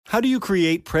How do you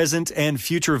create present and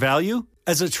future value?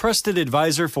 As a trusted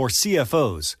advisor for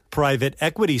CFOs, private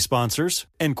equity sponsors,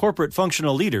 and corporate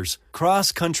functional leaders,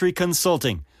 Cross Country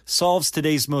Consulting solves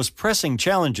today's most pressing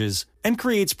challenges and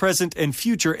creates present and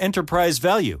future enterprise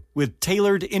value with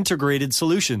tailored integrated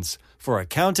solutions for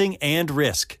accounting and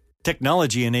risk,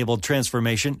 technology-enabled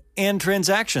transformation, and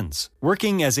transactions.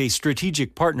 Working as a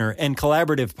strategic partner and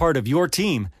collaborative part of your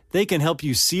team, they can help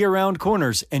you see around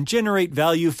corners and generate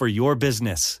value for your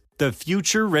business. The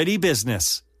future-ready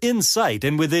business. In sight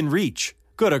and within reach.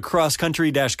 Go to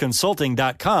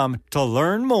crosscountry-consulting.com to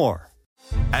learn more.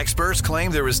 Experts claim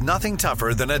there is nothing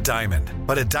tougher than a diamond.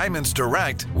 But at Diamonds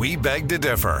Direct, we beg to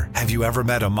differ. Have you ever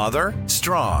met a mother?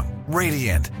 Strong,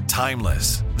 radiant,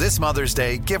 timeless. This Mother's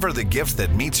Day, give her the gift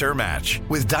that meets her match.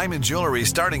 With diamond jewelry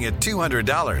starting at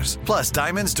 $200. Plus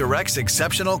Diamonds Direct's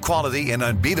exceptional quality and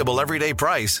unbeatable everyday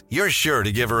price, you're sure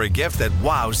to give her a gift that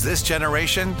wows this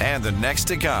generation and the next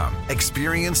to come.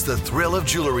 Experience the thrill of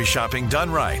jewelry shopping done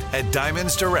right at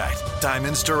Diamonds Direct.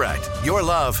 Diamonds Direct. Your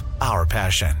love, our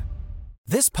passion.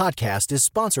 This podcast is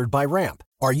sponsored by Ramp.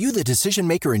 Are you the decision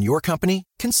maker in your company?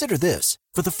 Consider this.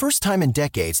 For the first time in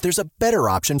decades, there's a better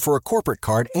option for a corporate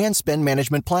card and spend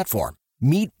management platform.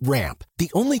 Meet Ramp,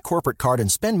 the only corporate card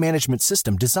and spend management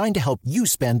system designed to help you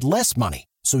spend less money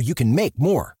so you can make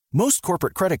more. Most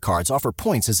corporate credit cards offer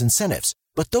points as incentives,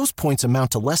 but those points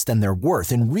amount to less than their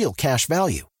worth in real cash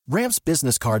value. Ramp's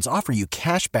business cards offer you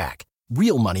cash back,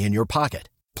 real money in your pocket.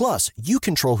 Plus, you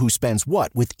control who spends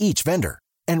what with each vendor.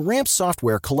 And Ramp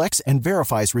software collects and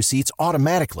verifies receipts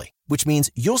automatically, which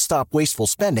means you'll stop wasteful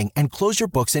spending and close your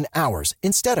books in hours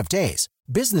instead of days.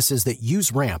 Businesses that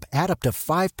use Ramp add up to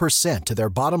 5% to their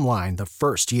bottom line the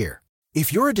first year.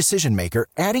 If you're a decision maker,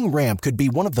 adding Ramp could be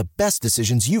one of the best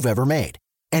decisions you've ever made.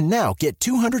 And now get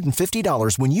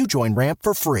 $250 when you join Ramp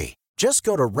for free. Just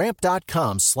go to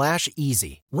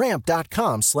ramp.com/easy.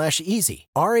 Ramp.com/easy.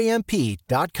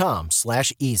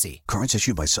 RAMP.com/easy. Cards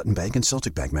issued by Sutton Bank and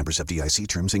Celtic Bank, members of FDIC.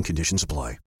 Terms and conditions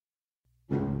apply.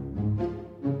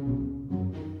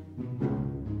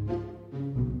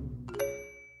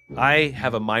 I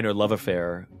have a minor love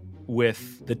affair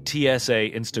with the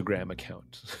TSA Instagram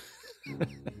account.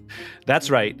 That's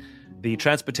right. The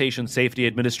Transportation Safety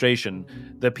Administration,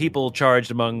 the people charged,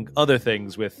 among other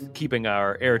things, with keeping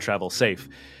our air travel safe.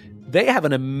 They have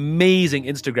an amazing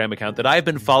Instagram account that I've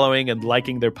been following and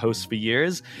liking their posts for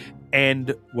years.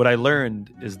 And what I learned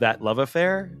is that love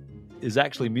affair is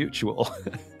actually mutual.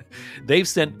 They've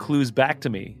sent clues back to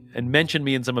me and mentioned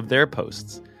me in some of their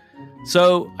posts.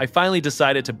 So I finally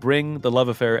decided to bring the love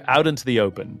affair out into the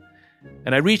open.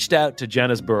 And I reached out to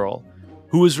Janis Burl,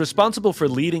 who was responsible for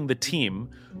leading the team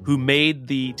who made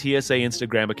the TSA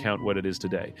Instagram account what it is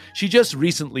today. She just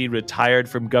recently retired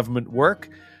from government work,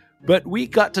 but we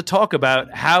got to talk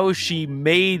about how she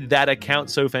made that account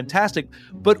so fantastic,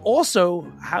 but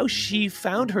also how she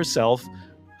found herself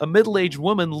a middle-aged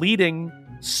woman leading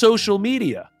social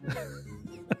media.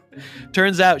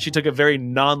 Turns out she took a very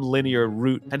non-linear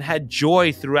route and had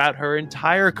joy throughout her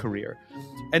entire career,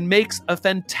 and makes a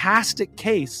fantastic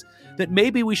case that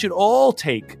maybe we should all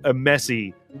take a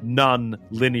messy,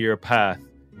 non-linear path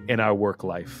in our work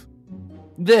life.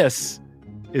 This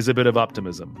is a bit of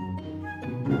optimism.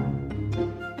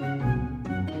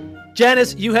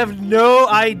 Janis, you have no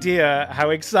idea how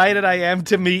excited I am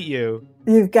to meet you.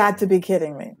 You've got to be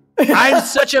kidding me. I'm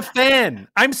such a fan.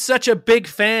 I'm such a big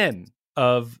fan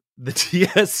of the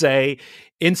TSA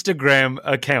Instagram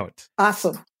account.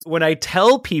 Awesome. When I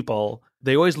tell people,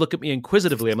 they always look at me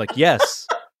inquisitively. I'm like, yes.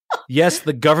 Yes,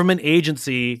 the government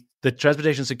agency, the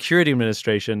Transportation Security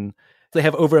Administration, they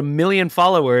have over 1 million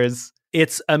followers.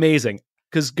 It's amazing.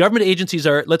 Because government agencies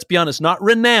are, let's be honest, not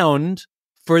renowned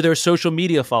for their social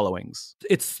media followings.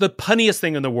 It's the punniest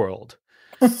thing in the world.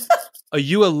 Are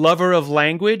you a lover of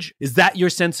language? Is that your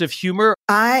sense of humor?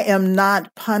 I am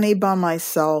not punny by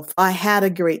myself. I had a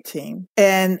great team.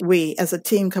 And we, as a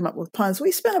team, come up with puns.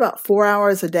 We spend about 4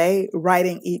 hours a day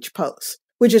writing each post,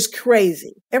 which is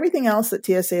crazy. Everything else that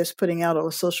TSA is putting out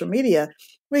over social media,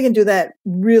 we can do that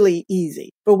really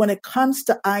easy. But when it comes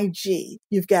to IG,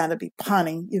 you've got to be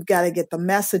punning. You've got to get the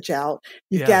message out.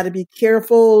 You've got to be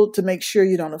careful to make sure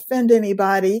you don't offend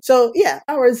anybody. So yeah,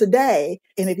 hours a day.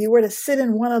 And if you were to sit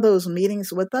in one of those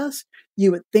meetings with us,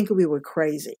 you would think we were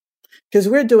crazy. Because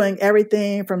we're doing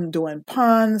everything from doing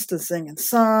puns to singing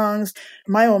songs.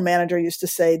 My old manager used to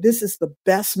say, this is the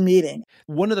best meeting.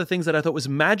 One of the things that I thought was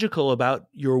magical about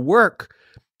your work,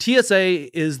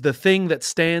 TSA is the thing that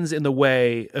stands in the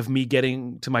way of me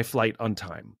getting to my flight on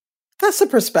time. That's a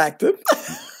perspective.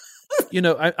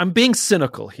 I'm being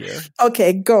cynical here.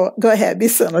 Okay, go ahead. Be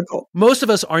cynical. Most of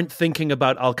us aren't thinking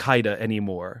about Al-Qaeda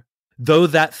anymore, though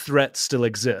that threat still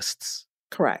exists.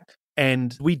 Correct.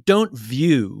 And we don't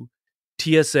view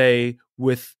TSA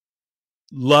with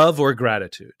love or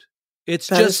gratitude. It's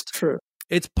That is true.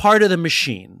 It's part of the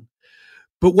machine.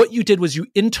 But what you did was you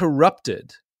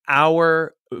interrupted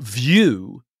our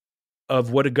view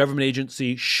of what a government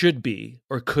agency should be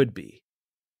or could be.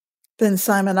 Then,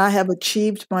 Simon, I have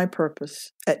achieved my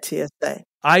purpose at TSA.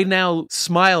 I now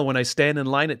smile when I stand in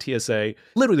line at TSA,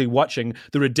 literally watching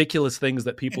the ridiculous things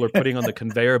that people are putting on the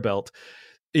conveyor belt,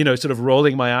 sort of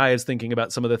rolling my eyes thinking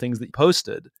about some of the things that you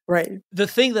posted. Right. The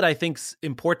thing that I think's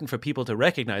important for people to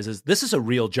recognize is this is a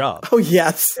real job. Oh,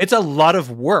 yes. It's a lot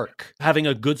of work having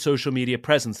a good social media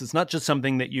presence. It's not just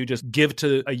something that you just give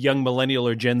to a young millennial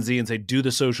or Gen Z and say, do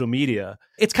the social media.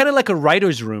 It's kind of like a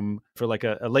writer's room for like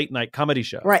a late night comedy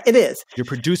show. Right, it is. You're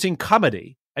producing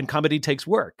comedy, and comedy takes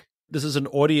work. This is an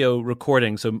audio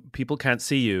recording, so people can't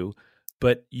see you,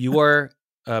 but you are,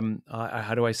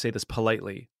 how do I say this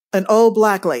politely? An old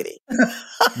Black lady.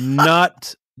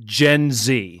 Not Gen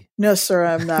Z. No, sir,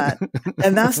 I'm not.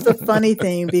 And that's the funny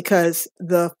thing, because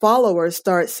the followers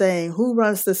start saying, who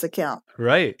runs this account?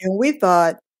 Right. And we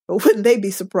thought, well, wouldn't they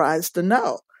be surprised to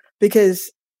know? Because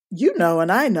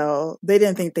and I know they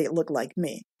didn't think they looked like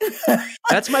me.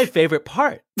 That's my favorite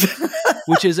part,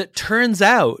 which is it turns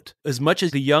out, as much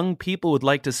as the young people would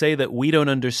like to say that we don't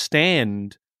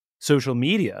understand social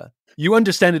media, you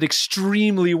understand it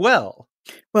extremely well.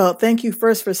 Well, thank you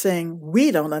first for saying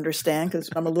we don't understand, because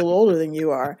I'm a little older than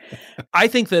you are. I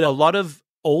think that a lot of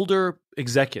older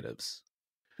executives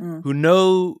who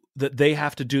know that they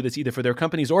have to do this either for their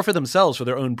companies or for themselves, for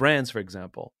their own brands, for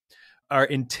example, are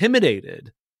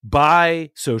intimidated by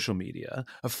social media,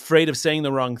 afraid of saying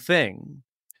the wrong thing,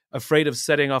 afraid of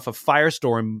setting off a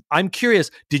firestorm. I'm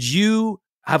curious, did you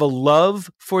have a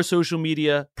love for social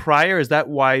media prior? Is that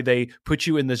why they put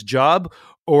you in this job?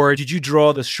 Or did you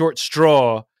draw the short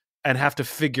straw and have to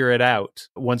figure it out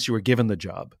once you were given the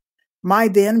job? My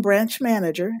then branch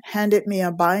manager handed me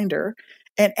a binder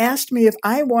and asked me if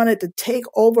I wanted to take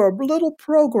over a little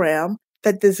program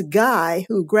that this guy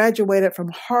who graduated from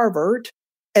Harvard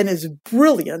and is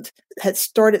brilliant had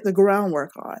started the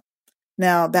groundwork on.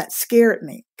 Now, that scared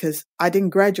me because I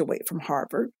didn't graduate from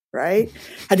Harvard, right?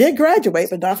 I did graduate,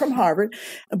 but not from Harvard.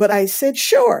 But I said,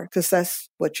 sure, because that's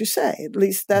what you say. At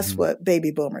least that's what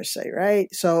baby boomers say, right?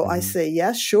 So I say,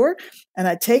 yes, sure. And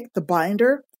I take the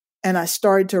binder and I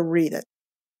started to read it.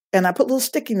 And I put little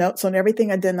sticky notes on everything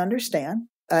I didn't understand.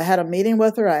 I had a meeting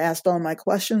with her. I asked all my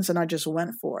questions and I just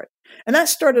went for it. And that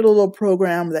started a little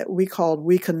program that we called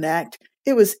We Connect.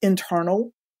 It was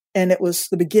internal, and it was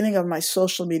the beginning of my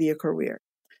social media career.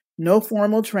 No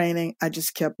formal training. I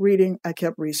just kept reading. I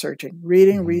kept researching,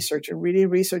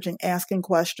 researching, asking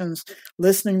questions,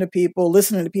 listening to people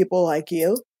like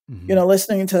you,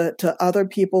 listening to other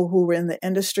people who were in the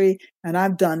industry. And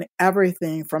I've done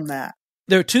everything from that.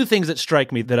 There are two things that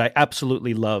strike me that I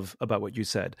absolutely love about what you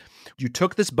said. You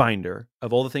took this binder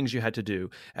of all the things you had to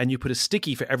do, and you put a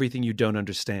sticky for everything you don't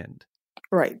understand.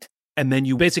 Right. And then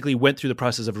you basically went through the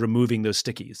process of removing those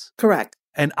stickies. Correct.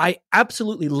 And I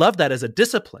absolutely love that as a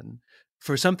discipline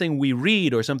for something we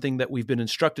read or something that we've been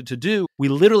instructed to do. We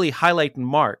literally highlight and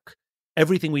mark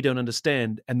everything we don't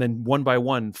understand and then one by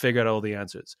one figure out all the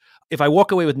answers. If I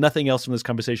walk away with nothing else from this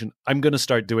conversation, I'm going to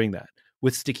start doing that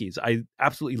with stickies. I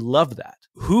absolutely love that.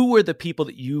 Who were the people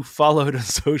that you followed on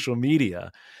social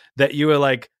media that you were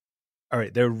like, all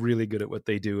right, they're really good at what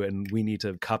they do, and we need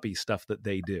to copy stuff that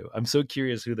they do? I'm so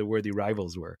curious who the worthy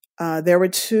rivals were. There were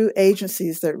two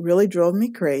agencies that really drove me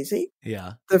crazy.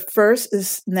 Yeah. The first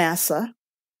is NASA.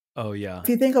 Oh, yeah. If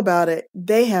you think about it,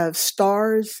 they have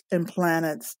stars and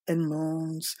planets and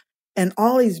moons and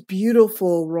all these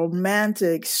beautiful,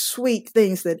 romantic, sweet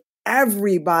things that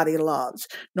everybody loves,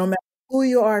 no matter who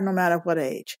you are, no matter what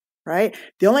age, right?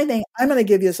 The only thing I'm going to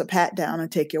give you is a pat down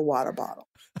and take your water bottle.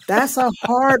 That's a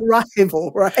hard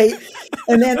rival, right?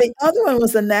 And then the other one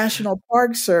was the National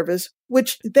Park Service,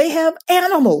 which they have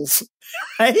animals,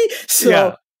 right?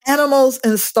 So animals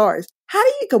and stars. How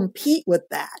do you compete with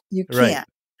that? You can't.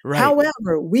 Right.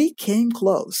 However, we came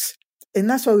close. And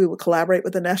that's why we would collaborate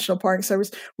with the National Park Service.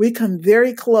 We come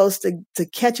very close to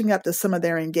catching up to some of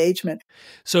their engagement.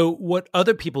 So what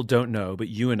other people don't know, but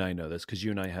you and I know this because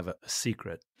you and I have a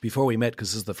secret. Before we met,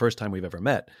 because this is the first time we've ever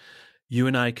met, you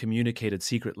and I communicated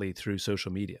secretly through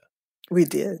social media. We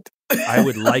did. I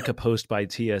would like a post by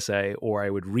TSA, or I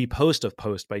would repost a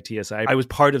post by TSA. I was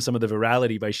part of some of the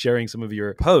virality by sharing some of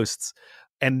your posts.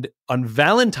 And on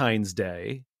Valentine's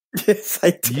Day, Yes,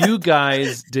 I did. You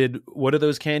guys did, what are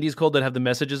those candies called that have the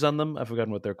messages on them? I've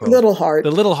forgotten what they're called. Little heart.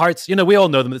 The little hearts. We all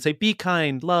know them that say, be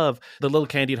kind, love. The little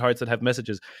candied hearts that have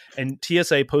messages. And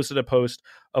TSA posted a post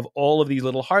of all of these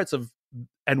little hearts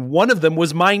and one of them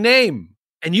was my name.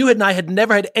 And you and I had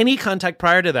never had any contact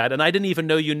prior to that. And I didn't even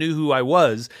know you knew who I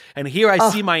was. And here I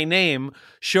see my name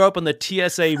show up on the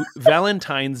TSA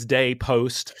Valentine's Day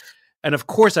post. And of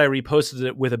course, I reposted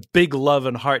it with a big love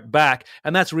and heart back.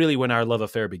 And that's really when our love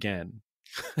affair began.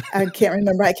 I can't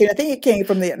remember. I think it came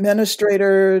from the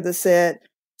administrator that said,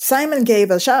 Simon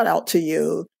gave a shout out to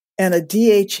you and a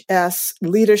DHS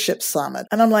leadership summit.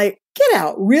 And I'm like, get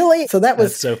out, really? So that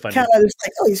was so funny. Kind of just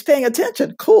like, oh, he's paying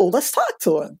attention. Cool, let's talk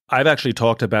to him. I've actually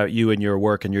talked about you and your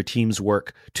work and your team's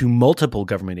work to multiple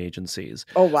government agencies.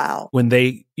 Oh, wow. When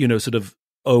they, sort of,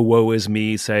 oh, woe is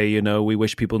me, say, we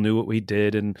wish people knew what we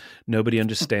did and nobody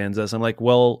understands us. I'm like,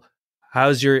 well,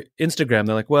 how's your Instagram?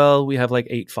 They're like, well, we have like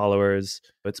 8 followers.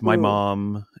 It's my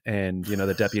mom and,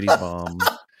 the deputy's mom.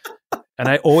 And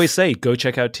I always say, go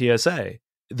check out TSA.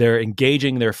 They're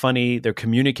engaging, they're funny, they're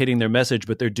communicating their message,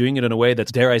 but they're doing it in a way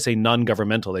that's, dare I say,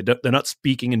 non-governmental. They're not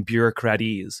speaking in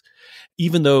bureaucratese.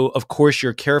 Even though, of course,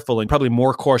 you're careful and probably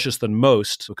more cautious than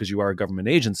most because you are a government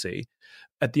agency.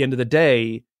 At the end of the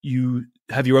day, you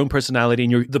have your own personality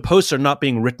and the posts are not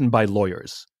being written by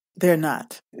lawyers. They're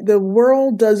not. The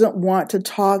world doesn't want to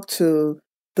talk to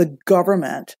the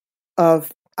government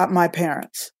of my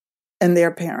parents and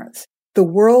their parents. The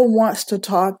world wants to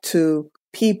talk to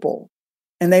people.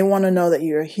 And they want to know that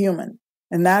you're a human.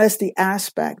 And that is the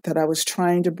aspect that I was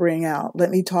trying to bring out. Let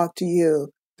me talk to you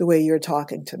the way you're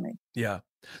talking to me. Yeah.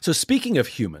 So speaking of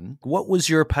human, what was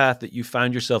your path that you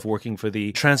found yourself working for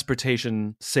the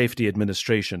Transportation Safety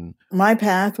Administration? My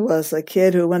path was a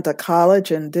kid who went to college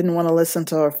and didn't want to listen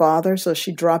to her father. So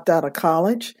she dropped out of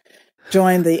college,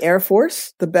 joined the Air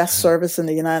Force, the best service in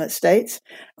the United States.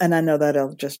 And I know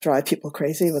that'll just drive people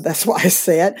crazy, but that's why I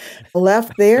say it.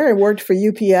 Left there and worked for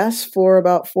UPS for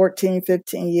about 14,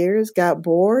 15 years, got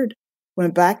bored,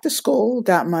 went back to school,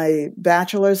 got my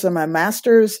bachelor's and my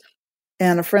master's.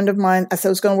 And a friend of mine, I said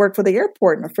I was going to work for the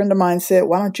airport. And a friend of mine said,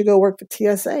 why don't you go work for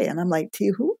TSA? And I'm like,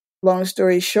 T who? Long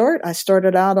story short, I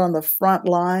started out on the front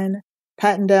line,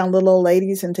 patting down little old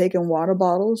ladies and taking water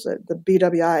bottles at the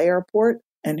BWI airport.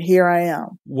 And here I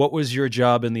am. What was your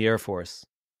job in the Air Force?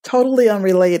 Totally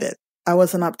unrelated. I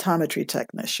was an optometry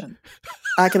technician.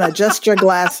 I can adjust your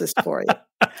glasses for you.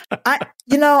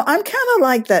 I'm kind of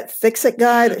like that fix-it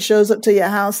guy that shows up to your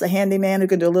house, the handyman who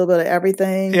can do a little bit of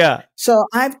everything. Yeah. So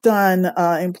I've done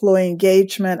employee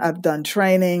engagement. I've done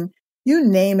training. You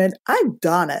name it, I've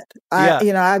done it. I've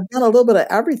done a little bit of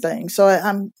everything. So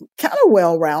I'm kind of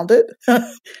well-rounded.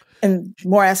 In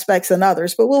more aspects than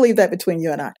others, but we'll leave that between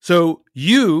you and I. So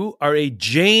you are a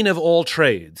Jane of all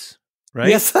trades, right?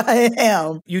 Yes, I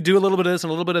am. You do a little bit of this and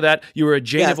a little bit of that. You are a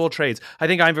Jane of all trades. I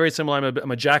think I'm very similar.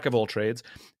 I'm a jack of all trades.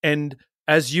 And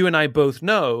as you and I both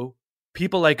know,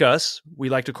 people like us, we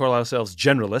like to call ourselves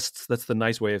generalists. That's the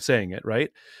nice way of saying it,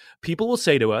 right? People will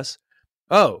say to us,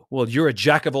 oh, well, you're a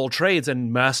jack of all trades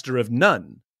and master of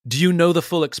none. Do you know the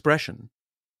full expression?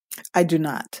 I do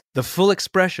not. The full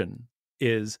expression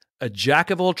is a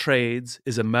jack of all trades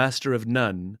is a master of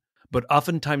none, but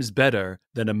oftentimes better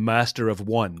than a master of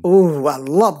one. Ooh, I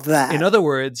love that. In other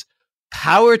words,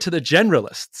 power to the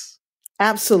generalists.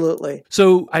 Absolutely.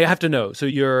 So I have to know, so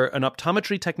you're an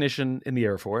optometry technician in the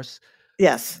Air Force.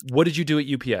 Yes. What did you do at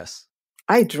UPS?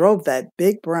 I drove that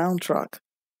big brown truck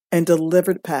and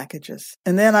delivered packages.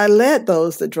 And then I led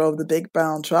those that drove the big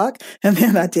brown truck. And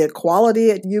then I did quality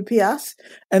at UPS.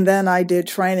 And then I did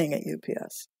training at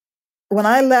UPS. When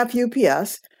I left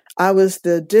UPS, I was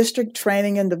the district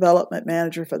training and development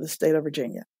manager for the state of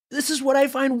Virginia. This is what I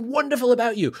find wonderful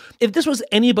about you. If this was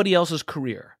anybody else's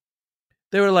career,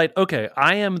 they were like, okay,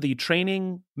 I am the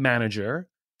training manager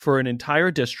for an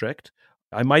entire district.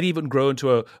 I might even grow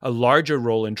into a larger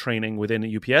role in training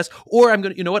within UPS, or I'm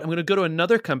going to go to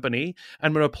another company and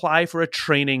I'm going to apply for a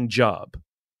training job.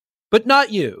 But not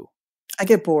you. I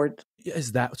get bored.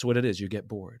 That's what it is. You get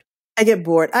bored. I get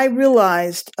bored. I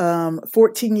realized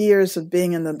 14 years of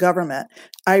being in the government,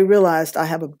 I realized I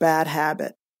have a bad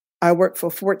habit. I work for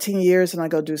 14 years and I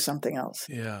go do something else.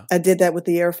 Yeah. I did that with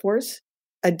the Air Force.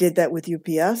 I did that with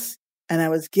UPS. And I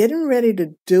was getting ready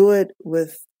to do it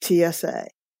with TSA.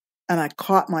 And I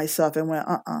caught myself and went,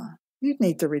 you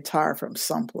need to retire from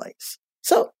someplace.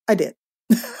 So I did.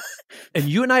 And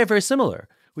you and I are very similar,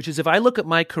 which is if I look at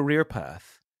my career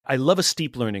path, I love a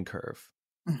steep learning curve.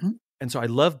 Mm-hmm. And so I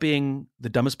love being the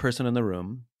dumbest person in the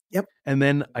room. Yep. And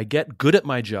then I get good at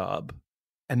my job.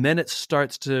 And then it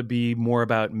starts to be more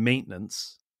about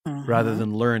maintenance rather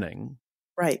than learning.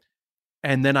 Right.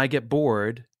 And then I get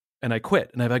bored and I quit.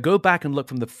 And if I go back and look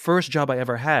from the first job I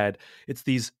ever had, it's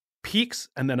these peaks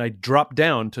and then I drop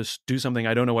down to do something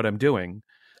I don't know what I'm doing.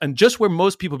 And just where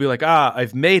most people be like,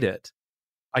 I've made it,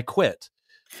 I quit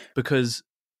because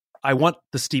I want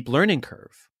the steep learning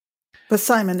curve. But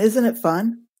Simon, isn't it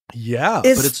fun? Yeah.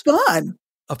 It's fun.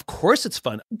 Of course it's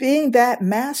fun. Being that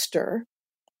master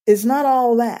is not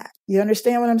all that. You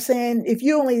understand what I'm saying? If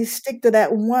you only stick to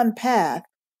that one path,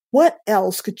 what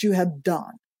else could you have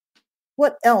done?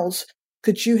 What else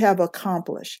could you have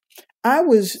accomplished? I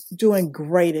was doing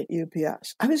great at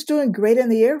UPS. I was doing great in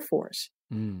the Air Force,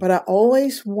 but I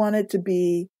always wanted to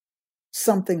be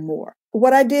something more.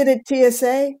 What I did at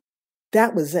TSA,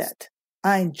 that was it.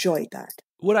 I enjoyed that.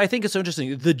 What I think is so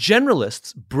interesting, the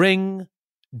generalists bring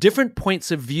different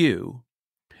points of view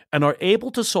and are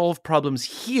able to solve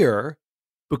problems here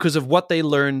because of what they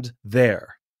learned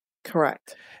there.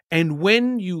 Correct. And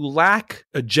when you lack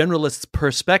a generalist's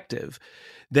perspective,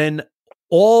 then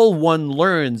all one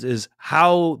learns is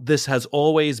how this has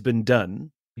always been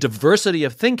done. Diversity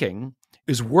of thinking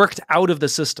is worked out of the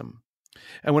system.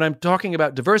 And when I'm talking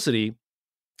about diversity,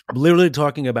 I'm literally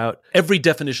talking about every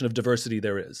definition of diversity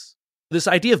there is. This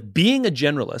idea of being a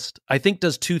generalist, I think,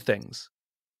 does two things.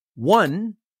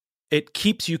 One, it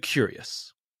keeps you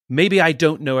curious. Maybe I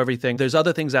don't know everything. There's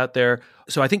other things out there.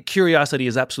 So I think curiosity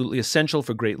is absolutely essential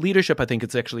for great leadership. I think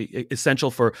it's actually essential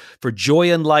for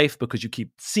joy in life because you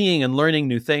keep seeing and learning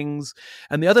new things.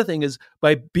 And the other thing is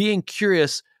by being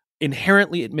curious,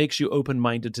 inherently it makes you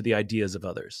open-minded to the ideas of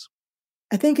others.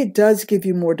 I think it does give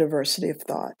you more diversity of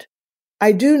thought.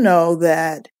 I do know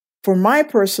that for my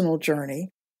personal journey,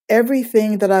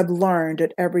 everything that I've learned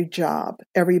at every job,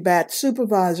 every bad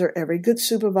supervisor, every good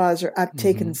supervisor, I've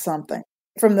taken something.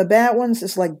 From the bad ones,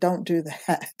 it's like, don't do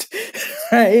that,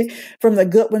 right? From the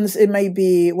good ones, it may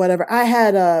be whatever. I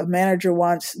had a manager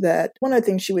once that one of the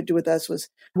things she would do with us was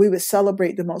we would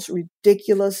celebrate the most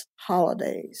ridiculous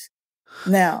holidays.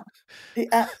 Now,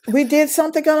 we did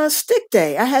something on a stick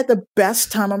day. I had the best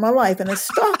time of my life and it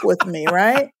stuck with me,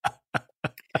 right?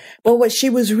 But what she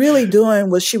was really doing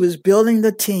was she was building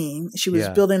the team. She was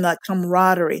building that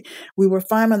camaraderie. We were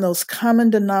finding those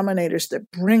common denominators that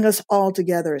bring us all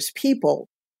together as people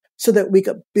so that we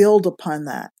could build upon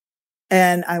that.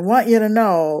 And I want you to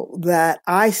know that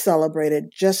I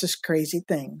celebrated just as crazy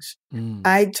things.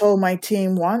 I told my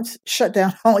team once, shut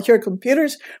down all your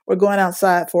computers. We're going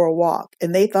outside for a walk.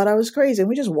 And they thought I was crazy. And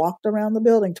we just walked around the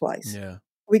building twice. Yeah.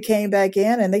 We came back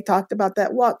in and they talked about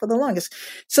that walk for the longest.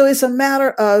 So it's a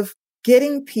matter of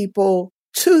getting people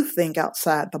to think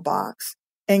outside the box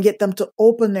and get them to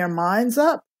open their minds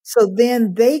up so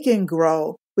then they can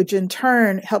grow, which in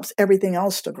turn helps everything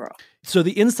else to grow. So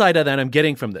the insight that I'm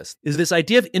getting from this is this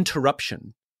idea of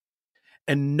interruption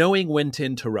and knowing when to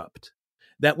interrupt.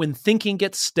 That when thinking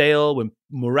gets stale, when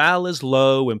morale is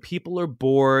low, when people are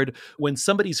bored, when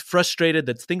somebody's frustrated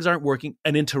that things aren't working,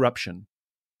 an interruption.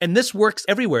 And this works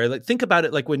everywhere. Like, think about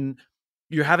it like when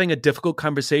you're having a difficult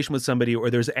conversation with somebody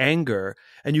or there's anger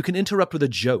and you can interrupt with a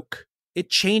joke. It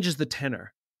changes the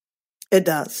tenor. It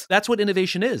does. That's what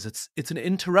innovation is. It's an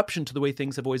interruption to the way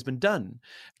things have always been done.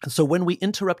 And so when we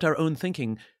interrupt our own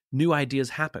thinking, new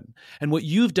ideas happen. And what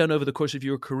you've done over the course of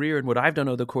your career and what I've done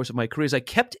over the course of my career is I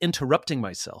kept interrupting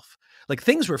myself. Like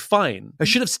things were fine. I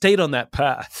should have stayed on that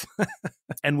path.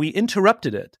 And we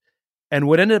interrupted it. And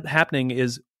what ended up happening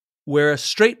is where a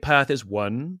straight path is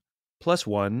 1 +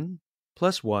 1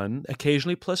 + 1,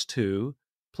 occasionally +2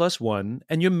 + 1,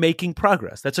 and you're making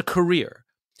progress. That's a career.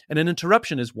 And an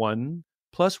interruption is 1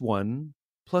 + 1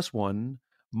 + 1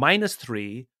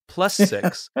 -3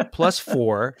 +6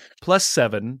 +4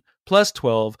 +7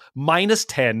 +12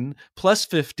 -10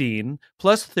 +15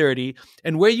 +30.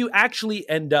 And where you actually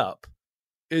end up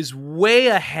is way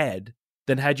ahead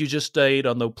than had you just stayed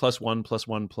on the +1 +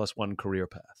 1 + 1 career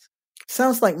path.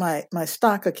 Sounds like my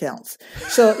stock accounts.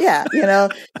 So yeah,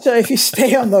 so if you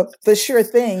stay on the sure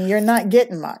thing, you're not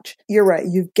getting much. You're right.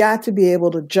 You've got to be able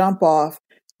to jump off,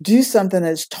 do something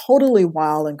that's totally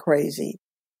wild and crazy,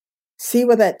 see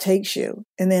where that takes you,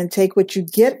 and then take what you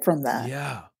get from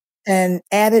that and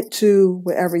add it to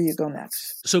wherever you go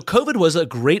next. So COVID was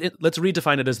let's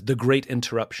redefine it as the great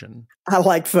interruption. I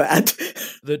like that.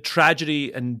 The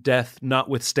tragedy and death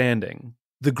notwithstanding.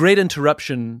 The great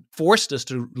interruption forced us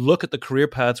to look at the career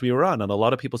paths we were on. And a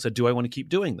lot of people said, do I want to keep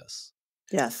doing this?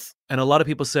 Yes. And a lot of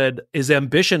people said, is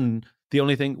ambition the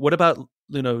only thing? What about,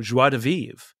 joie de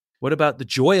vivre? What about the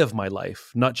joy of my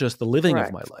life, not just the living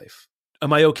of my life?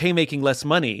 Am I okay making less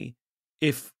money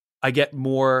if I get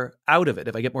more out of it,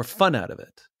 if I get more fun out of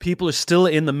it? People are still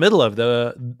in the middle of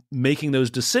making those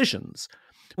decisions.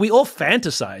 We all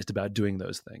fantasized about doing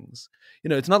those things.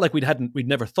 It's not like we'd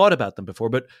never thought about them before,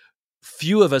 but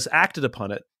few of us acted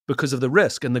upon it because of the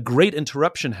risk. And the great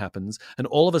interruption happens, and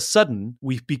all of a sudden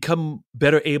we've become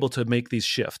better able to make these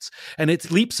shifts. And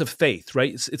it's leaps of faith,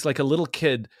 right? It's like a little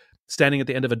kid standing at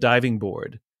the end of a diving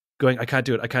board going, I can't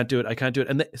do it, I can't do it, I can't do it.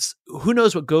 And who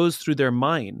knows what goes through their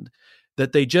mind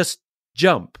that they just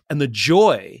jump. And the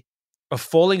joy of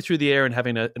falling through the air and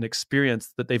having an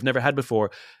experience that they've never had before,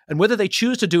 and whether they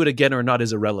choose to do it again or not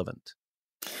is irrelevant.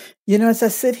 As I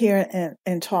sit here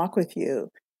and talk with you,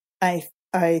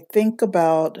 I think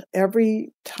about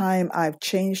every time I've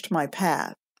changed my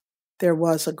path, there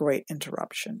was a great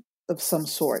interruption of some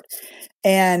sort.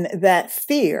 And that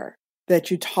fear that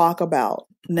you talk about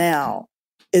now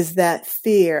is that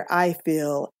fear I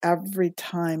feel every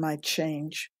time I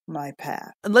change my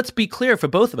path. And let's be clear for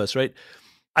both of us, right?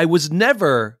 I was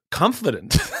never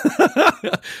confident.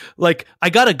 Like, I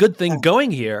got a good thing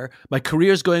going here. My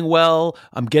career's going well.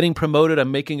 I'm getting promoted.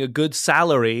 I'm making a good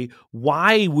salary.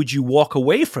 Why would you walk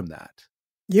away from that?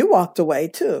 You walked away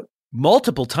too.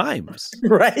 Multiple times.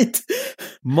 Right.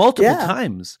 Multiple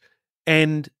times.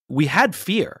 And we had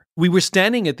fear. We were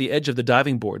standing at the edge of the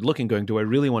diving board looking, going, do I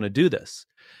really want to do this?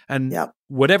 And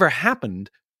whatever happened,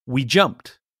 we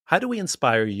jumped. How do we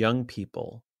inspire young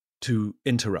people to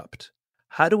interrupt?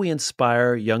 How do we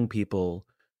inspire young people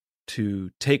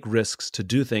to take risks, to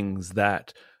do things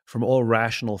that, from all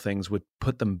rational things, would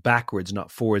put them backwards,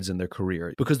 not forwards in their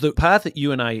career? Because the path that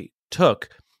you and I took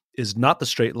is not the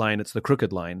straight line, it's the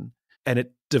crooked line, and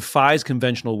it defies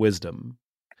conventional wisdom,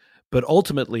 but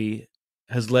ultimately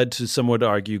has led to, some would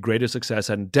argue, greater success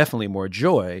and definitely more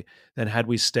joy than had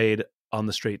we stayed on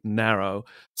the straight and narrow.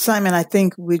 Simon, I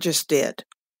think we just did.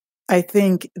 I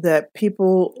think that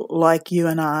people like you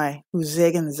and I who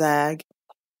zig and zag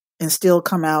and still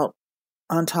come out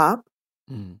on top,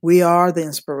 we are the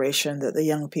inspiration that the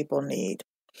young people need.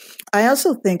 I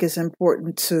also think it's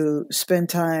important to spend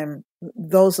time,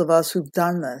 those of us who've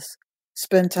done this,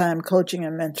 spend time coaching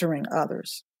and mentoring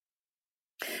others.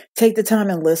 Take the time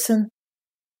and listen.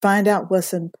 Find out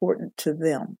what's important to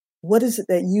them. What is it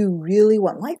that you really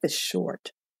want? Life is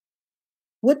short.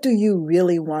 What do you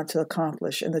really want to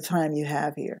accomplish in the time you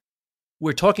have here?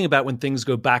 We're talking about when things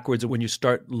go backwards, or when you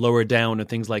start lower down and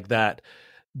things like that.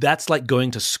 That's like going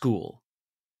to school,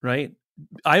 right?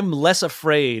 I'm less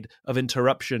afraid of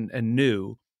interruption and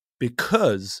new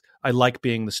because I like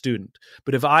being the student.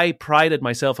 But if I prided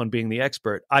myself on being the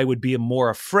expert, I would be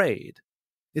more afraid.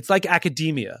 It's like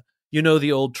academia. You know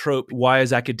the old trope, why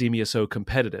is academia so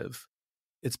competitive?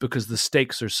 It's because the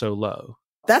stakes are so low.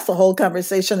 That's a whole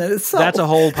conversation in itself. That's a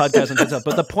whole podcast in itself.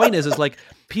 But the point is like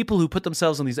people who put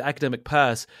themselves on these academic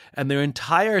paths and their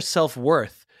entire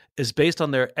self-worth is based on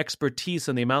their expertise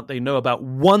and the amount they know about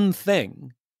one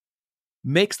thing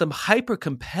makes them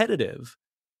hyper-competitive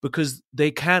because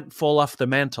they can't fall off the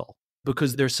mantle,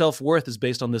 because their self-worth is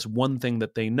based on this one thing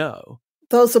that they know.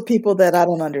 Those are people that I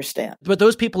don't understand. But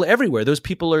those people are everywhere. Those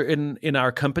people are in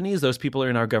our companies. Those people are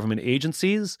in our government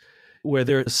agencies, where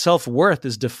their self-worth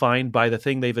is defined by the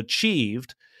thing they've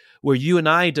achieved, where you and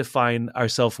I define our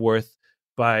self-worth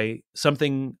by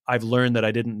something I've learned that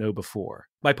I didn't know before.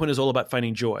 My point is all about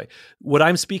finding joy. What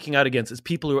I'm speaking out against is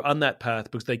people who are on that path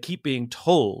because they keep being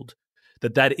told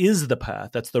that that is the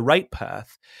path, that's the right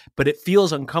path, but it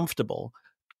feels uncomfortable.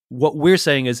 What we're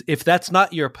saying is, if that's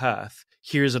not your path,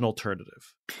 here's an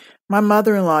alternative. My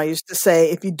mother-in-law used to say,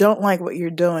 if you don't like what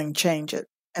you're doing, change it.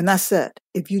 And that's it.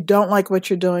 If you don't like what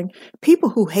you're doing, people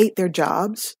who hate their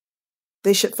jobs,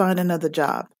 they should find another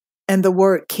job. And the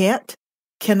word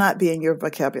cannot be in your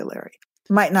vocabulary.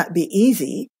 It might not be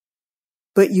easy,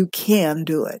 but you can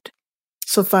do it.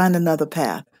 So find another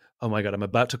path. Oh my God, I'm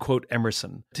about to quote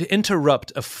Emerson. To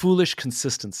interrupt a foolish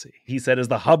consistency, he said, is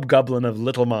the hobgoblin of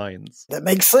little minds. That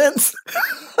makes sense.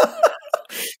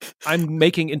 I'm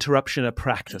making interruption a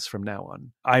practice from now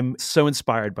on. I'm so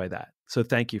inspired by that. So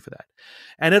thank you for that.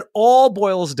 And it all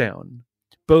boils down,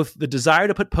 both the desire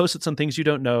to put post-its on things you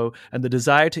don't know and the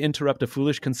desire to interrupt a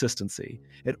foolish consistency.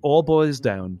 It all boils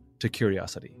down to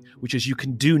curiosity, which is you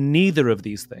can do neither of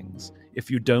these things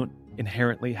if you don't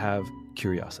inherently have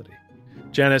curiosity.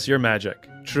 Janis, you're magic.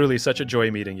 Truly such a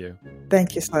joy meeting you.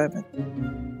 Thank you, Simon.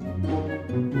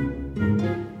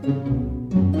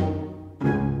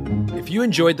 If you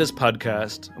enjoyed this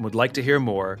podcast and would like to hear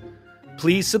more,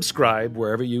 please subscribe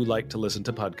wherever you like to listen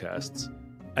to podcasts.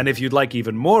 And if you'd like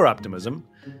even more optimism,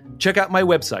 check out my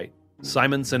website,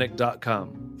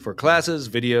 simonsinek.com, for classes,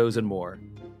 videos, and more.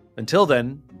 Until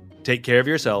then, take care of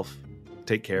yourself,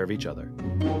 take care of each other.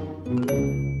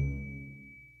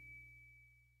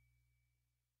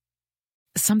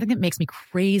 something that makes me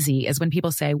crazy is when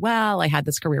people say, well, I had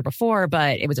this career before,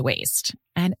 but it was a waste.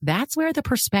 And that's where the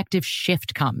perspective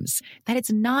shift comes, that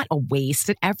it's not a waste,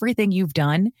 that everything you've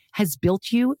done has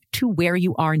built you to where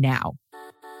you are now.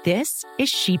 This is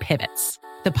She Pivots,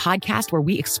 the podcast where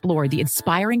we explore the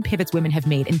inspiring pivots women have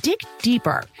made and dig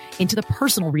deeper into the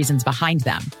personal reasons behind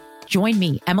them. Join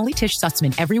me, Emily Tish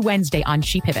Sussman, every Wednesday on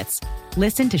She Pivots.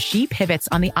 Listen to She Pivots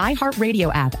on the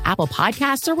iHeartRadio app, Apple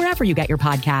Podcasts, or wherever you get your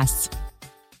podcasts.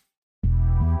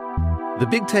 The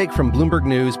Big Take from Bloomberg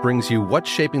News brings you what's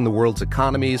shaping the world's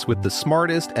economies with the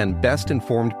smartest and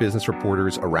best-informed business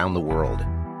reporters around the world.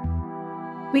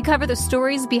 We cover the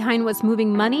stories behind what's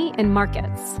moving money and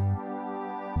markets,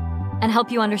 and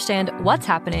help you understand what's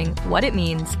happening, what it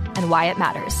means, and why it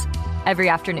matters every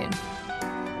afternoon.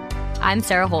 I'm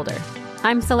Sarah Holder.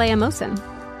 I'm Saleha Mohsin.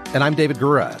 And I'm David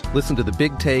Gura. Listen to The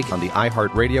Big Take on the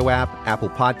iHeartRadio app, Apple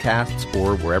Podcasts,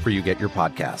 or wherever you get your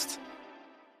podcasts.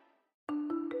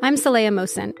 I'm Saleha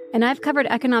Mohsin, and I've covered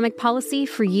economic policy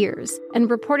for years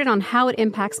and reported on how it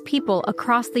impacts people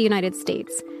across the United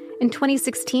States. In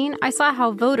 2016, I saw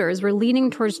how voters were leaning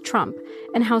towards Trump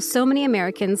and how so many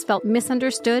Americans felt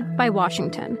misunderstood by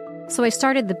Washington. So I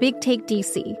started The Big Take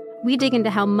DC. We dig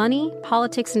into how money,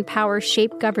 politics, and power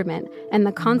shape government and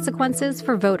the consequences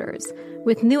for voters.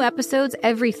 With new episodes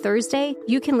every Thursday,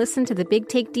 you can listen to The Big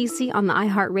Take DC on the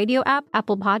iHeartRadio app,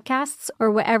 Apple Podcasts, or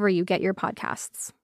wherever you get your podcasts.